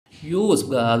Yo, what's up,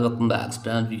 guys? Welcome back to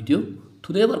another video.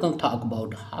 Today we're going to talk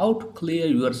about how to clear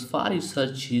your Safari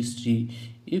search history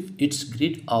if it's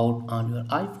grayed out on your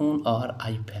iPhone or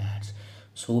iPads.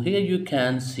 So here you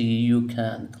can see you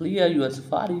can clear your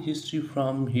Safari history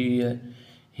from here.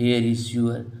 Here is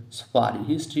your Safari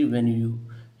history. When you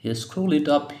here scroll it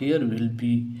up, here will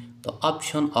be the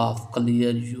option of clear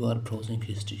your browsing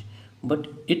history, but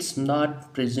it's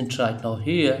not present right now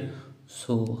here.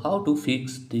 So how to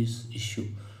fix this issue?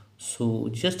 So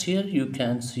just here you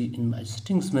can see in my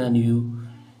settings menu,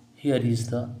 here is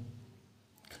the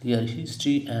clear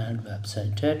history and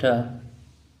website data.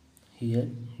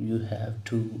 Here you have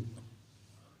to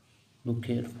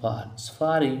locate for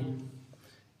Safari,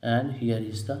 and here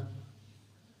is the,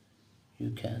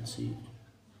 you can see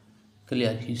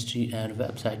clear history and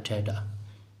website data.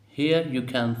 Here you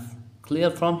can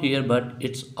clear from here, but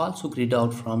it's also grayed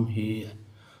out from here.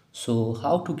 So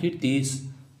how to get these?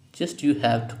 Just you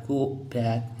have to go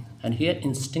back, and here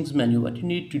in settings menu what you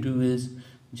need to do is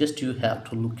just you have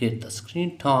to locate the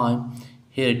screen time.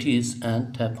 Here it is,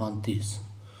 and tap on this.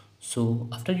 So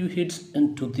after you hit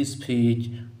into this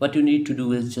page, what you need to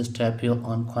do is just tap here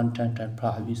on content and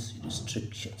privacy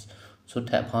restrictions. So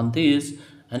tap on this,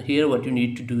 and here what you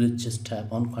need to do is just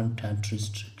tap on content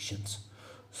restrictions.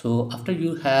 So after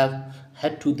you have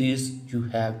head to this, you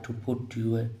have to put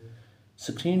your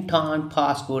screen time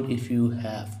password if you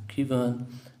have given,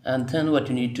 and then what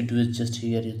you need to do is just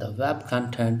here is the web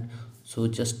content. So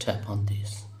just tap on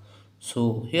this.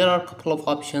 So here are a couple of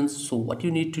options. So what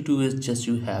you need to do is just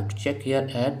you have to check here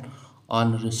add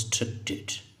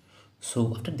unrestricted.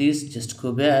 So after this just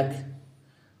go back,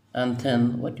 and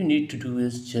then what you need to do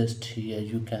is just here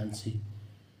you can see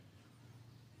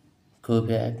go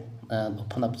back and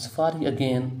open up Safari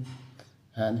again,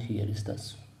 and here is the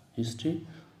history.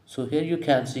 So here you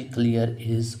can see clear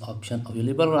is option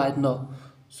available right now.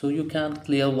 So you can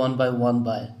clear one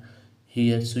by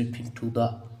here sweeping to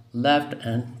the left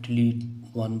and delete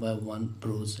one by one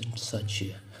browse and search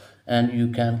here, and you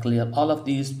can clear all of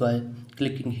these by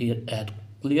clicking here add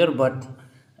clear button,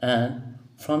 and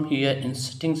from here in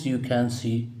settings you can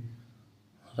see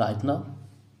right now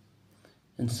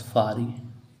in Safari,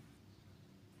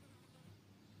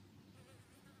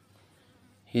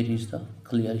 here is the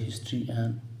clear history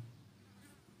and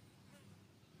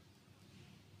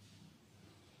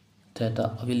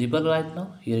data available right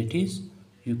now. Here it is,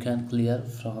 you can clear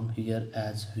from here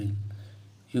as well.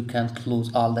 You can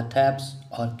close all the tabs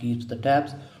or keep the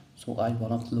tabs. So I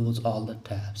want to close all the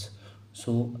tabs.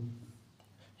 So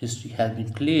history has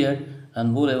been cleared,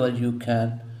 and moreover you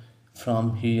can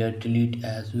from here delete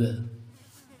as well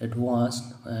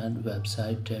advanced and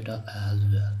website data as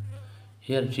well.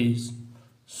 Here it is.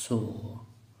 So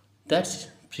that's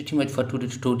pretty much for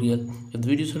today's tutorial. If the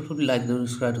video is helpful, like and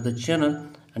subscribe to the channel,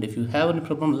 and if you have any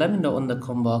problem let me know in the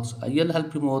comment box. I'll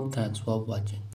help you more. Thanks for watching.